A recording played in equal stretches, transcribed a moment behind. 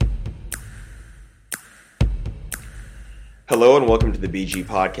Hello and welcome to the BG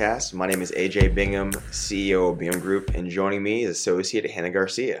Podcast. My name is AJ Bingham, CEO of Bingham Group, and joining me is Associate Hannah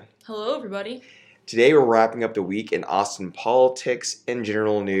Garcia. Hello, everybody. Today we're wrapping up the week in Austin politics and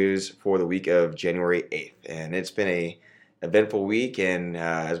general news for the week of January 8th. And it's been a eventful week, and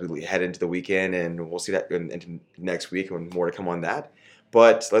as we head into the weekend, and we'll see that into next week and more to come on that.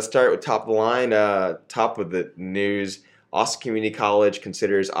 But let's start with top of the line, top of the news. Austin Community College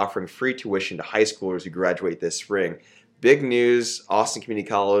considers offering free tuition to high schoolers who graduate this spring. Big news, Austin Community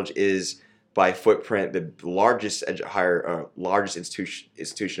College is by footprint the largest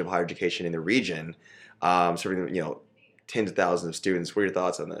institution of higher education in the region, serving tens of thousands of students. What are your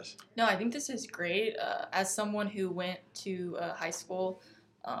thoughts on this? No, I think this is great. As someone who went to high school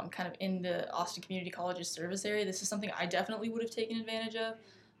kind of in the Austin Community College's service area, this is something I definitely would have taken advantage of.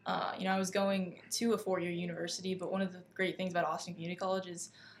 I was going to a four-year university, but one of the great things about Austin Community College is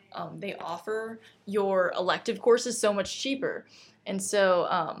they offer your elective courses so much cheaper. And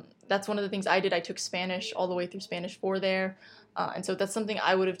so that's one of the things I did. I took Spanish all the way through Spanish 4 there. And so that's something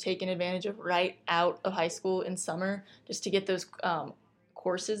I would have taken advantage of right out of high school in summer just to get those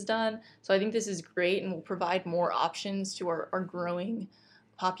courses done. So I think this is great and will provide more options to our growing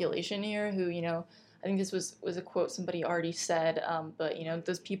population here who, I think this was a quote somebody already said, but,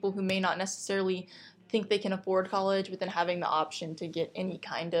 those people who may not necessarily think they can afford college, but then having the option to get any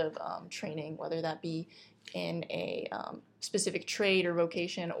kind of training, whether that be in a specific trade or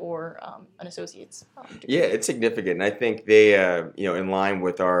vocation or an associate's degree. Yeah, it's significant. And I think they, in line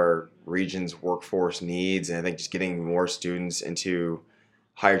with our region's workforce needs, and I think just getting more students into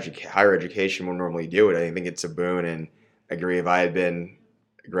higher education will normally do it. I think it's a boon, and I agree. If I had been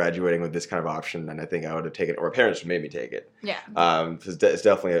graduating with this kind of option, then I think I would have taken it, or parents made me take it. Yeah. It's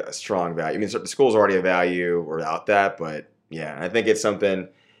definitely a strong value. I mean, the school's already a value without that, but yeah, I think it's something.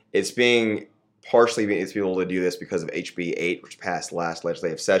 It's being able to do this because of HB 8, which passed last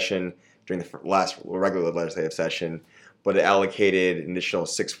legislative session during the last regular legislative session, but it allocated an additional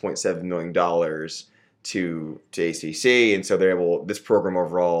 $6.7 million to ACC, and so they're able. This program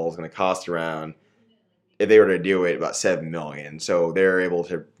overall is going to cost around, if they were to do it, about $7 million. So they're able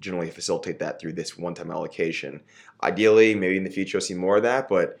to generally facilitate that through this one-time allocation. Ideally, maybe in the future we'll see more of that,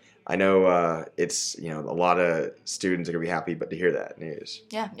 but I know it's a lot of students are gonna be happy to hear that news.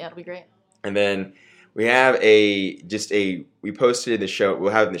 Yeah, it'll be great. And then we have we posted in the show.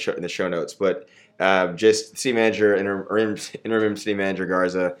 We'll have it in the show notes, but just city manager interim city manager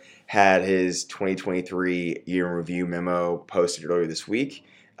Garza had his 2023 year in review memo posted earlier this week.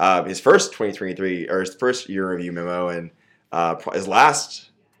 His first 2023 or his first year review memo, and his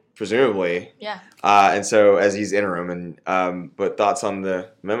last, presumably. Yeah. And so as he's interim, but thoughts on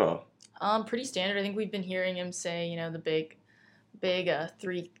the memo? Pretty standard. I think we've been hearing him say, the big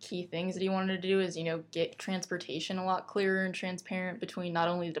 3 key things that he wanted to do is, get transportation a lot clearer and transparent between not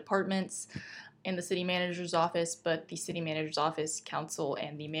only the departments and the city manager's office, but the city manager's office, council,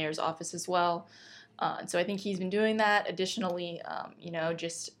 and the mayor's office as well. And so I think he's been doing that. Additionally,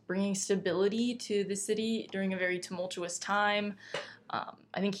 just bringing stability to the city during a very tumultuous time.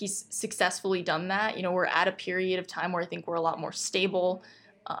 I think he's successfully done that. We're at a period of time where I think we're a lot more stable,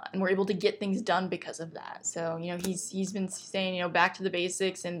 and we're able to get things done because of that. So, he's been saying, back to the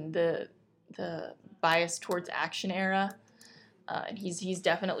basics and the bias towards action era. And he's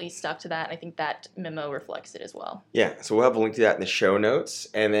definitely stuck to that. And I think that memo reflects it as well. Yeah, so we'll have a link to that in the show notes.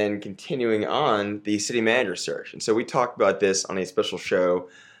 And then continuing on, the city manager search. And so we talked about this on a special show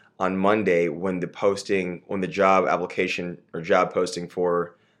on Monday when the job application or job posting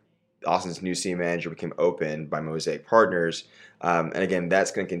for Austin's new city manager became open by Mosaic Partners. And again,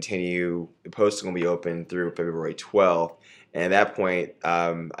 that's going to continue. The posting will be open through February 12th. And at that point,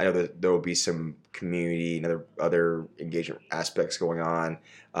 I know that there will be some community and other engagement aspects going on.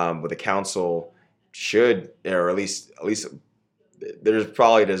 But the council should, or at least there's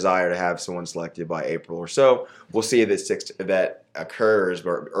probably a desire to have someone selected by April or so. We'll see if that occurs,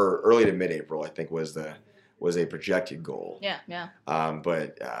 or early to mid-April, I think was a projected goal. Yeah. I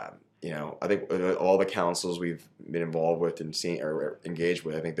think all the councils we've been involved with and seen or engaged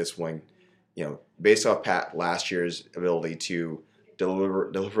with, I think this one, based off last year's ability to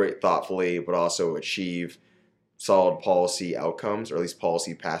deliberate thoughtfully, but also achieve solid policy outcomes, or at least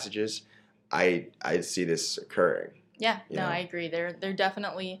policy passages, I see this occurring. Yeah, I agree. They're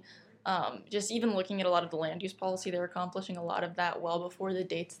definitely, just even looking at a lot of the land use policy, they're accomplishing a lot of that well before the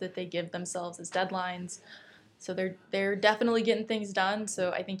dates that they give themselves as deadlines. So they're definitely getting things done. So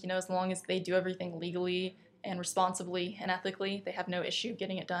I think, as long as they do everything legally and responsibly and ethically, they have no issue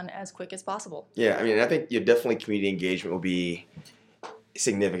getting it done as quick as possible. Yeah, I mean, I think definitely community engagement will be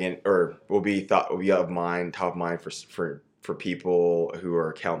significant, or will be top of mind for for people who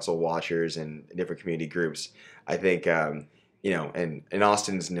are council watchers and different community groups. I think and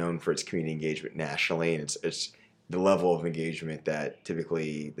Austin's known for its community engagement nationally, and it's the level of engagement that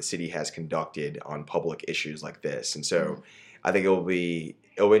typically the city has conducted on public issues like this. And so I think it'll be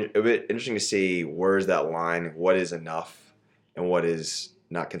interesting to see where's that line, what is enough and what is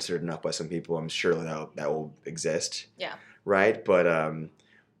not considered enough by some people. I'm sure that will exist. Yeah. Right? But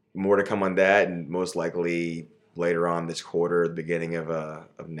more to come on that, and most likely later on this quarter, the beginning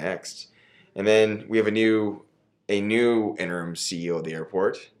of next. And then we have a new interim CEO of the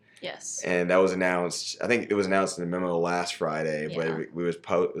airport. Yes. And that was announced. I think it was announced in the memo last Friday, but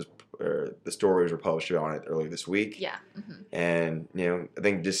the stories were published on it earlier this week. Yeah. And I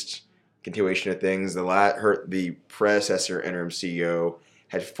think just continuation of things. The predecessor interim CEO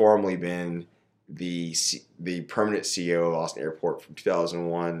had formerly been the permanent CEO of Austin Airport from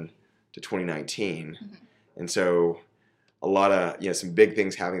 2001 to 2019, and so a lot of some big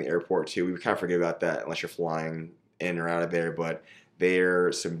things happening at the airport too. We kind of forget about that unless you're flying in or out of there, but there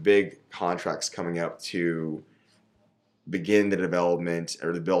are some big contracts coming up to begin the development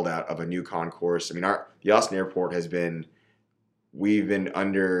or the build out of a new concourse. I mean, the Austin Airport we've been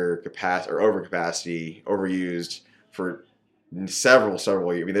under capacity or over capacity, overused for several years.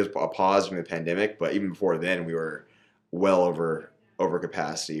 I mean, there's a pause during the pandemic, but even before then, we were well over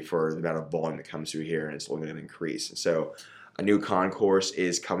capacity for the amount of volume that comes through here, and it's only going to increase. And so, a new concourse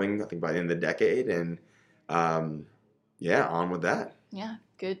is coming, I think, by the end of the decade, and on with that. Yeah,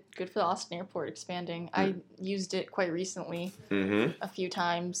 good for the Austin Airport expanding. I used it quite recently, a few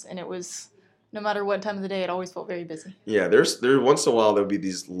times, and it was, no matter what time of the day, it always felt very busy. Yeah, there's once in a while there'll be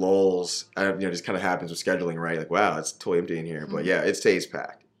these lulls. Just kind of happens with scheduling, right? Like, wow, it's totally empty in here. But yeah, it stays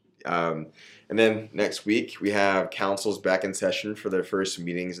packed. And then next week we have councils back in session for their first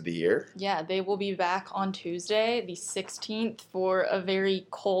meetings of the year. Yeah, they will be back on Tuesday, the 16th, for a very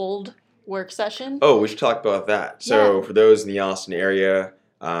cold work session. Oh, we should talk about that. So for those in the Austin area,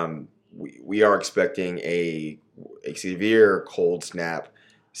 we are expecting a severe cold snap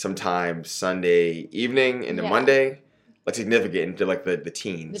sometime Sunday evening into Monday, like significant into like the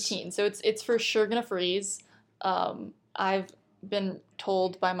teens. The teens. So it's for sure gonna freeze. I've been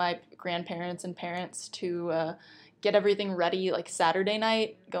told by my grandparents and parents to get everything ready like Saturday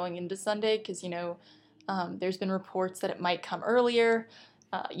night going into Sunday, because there's been reports that it might come earlier.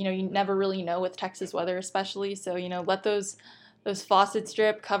 You never really know with Texas weather, especially. So let those faucets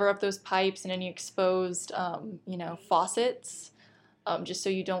drip, cover up those pipes and any exposed faucets. Just so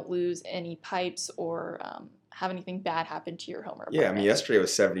you don't lose any pipes or have anything bad happen to your home or apartment. Yeah, I mean, yesterday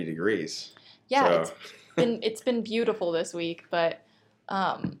was 70 degrees. Yeah, so. it's been beautiful this week, but...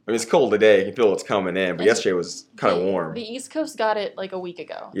 I mean, it's cold today. You can feel it's coming in, but yesterday was kind of warm. The East Coast got it like a week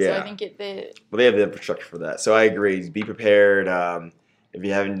ago. Yeah. So I think well, they have the infrastructure for that. So I agree. Be prepared. If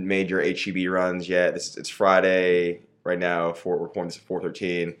you haven't made your HEB runs yet, it's Friday right now. We're recording this at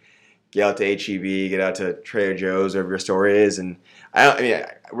 4:13. Get out to HEB, get out to Trader Joe's, wherever your store is, and we're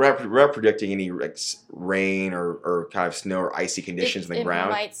not predicting any rain or kind of snow or icy conditions on the ground.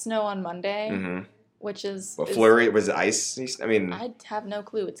 It might snow on Monday, which is... But flurry, was it ice? I mean... I have no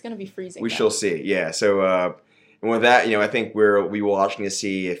clue. It's going to be freezing. We shall see, yeah. So, and with that, I think we will watching to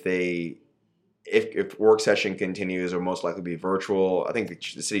see if work session continues, or most likely be virtual. I think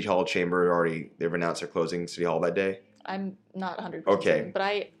the City Hall Chamber they've announced they're closing City Hall that day. I'm not 100%. Okay. But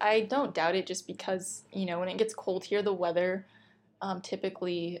I don't doubt it, just because, when it gets cold here, the weather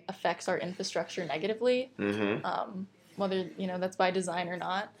typically affects our infrastructure negatively. Whether, that's by design or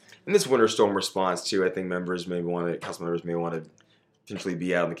not. And this winter storm response, too, I think council members may want to potentially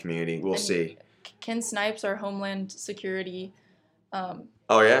be out in the community. We'll see. Ken Snipes, our Homeland Security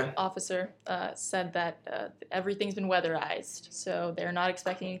officer, said that everything's been weatherized, so they're not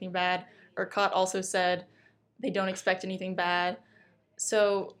expecting anything bad. ERCOT also said they don't expect anything bad,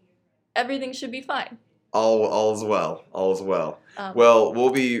 so everything should be fine. All is well. All is well. We'll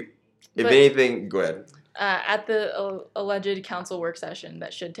be, if anything, go ahead. At the alleged council work session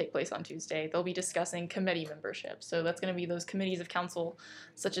that should take place on Tuesday, they'll be discussing committee membership. So that's going to be those committees of council,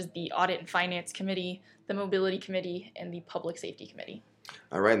 such as the Audit and Finance Committee, the Mobility Committee, and the Public Safety Committee.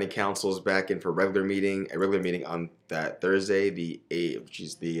 All right, and the council is back in for a regular meeting on that Thursday, which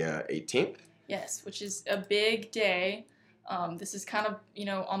is the 18th. Yes, which is a big day. This is kind of,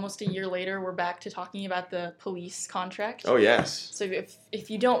 almost a year later, we're back to talking about the police contract. Oh, yes. So if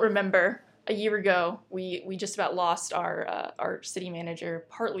you don't remember, a year ago, we just about lost our city manager,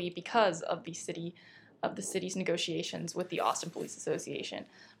 partly because of the city's negotiations with the Austin Police Association.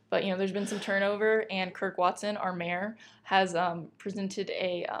 But there's been some turnover, and Kirk Watson, our mayor, has presented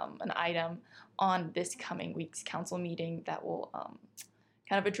an item on this coming week's council meeting that will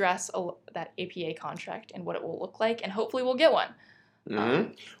kind of address that APA contract and what it will look like, and hopefully we'll get one.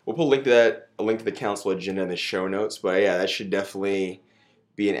 Mm-hmm. We'll put a link to the council agenda in the show notes. But yeah, that should definitely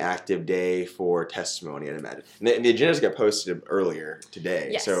be an active day for testimony, I'd imagine. And the agendas got posted earlier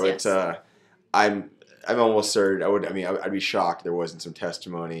today, yes, so yes. it's I'm almost certain I'd be shocked if there wasn't some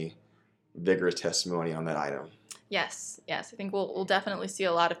vigorous testimony on that item. Yes. I think we'll definitely see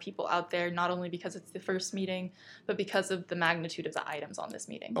a lot of people out there, not only because it's the first meeting, but because of the magnitude of the items on this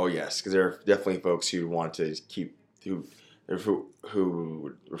meeting. Oh yes, because there are definitely folks who want to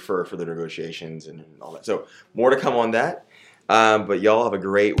who refer for the negotiations and all that. So more to come on that. But y'all have a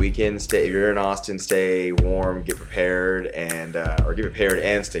great weekend. If you're in Austin, stay warm, get prepared, or get prepared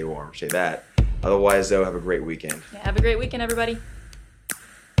and stay warm. Say that. Otherwise, though, have a great weekend. Yeah, have a great weekend, everybody.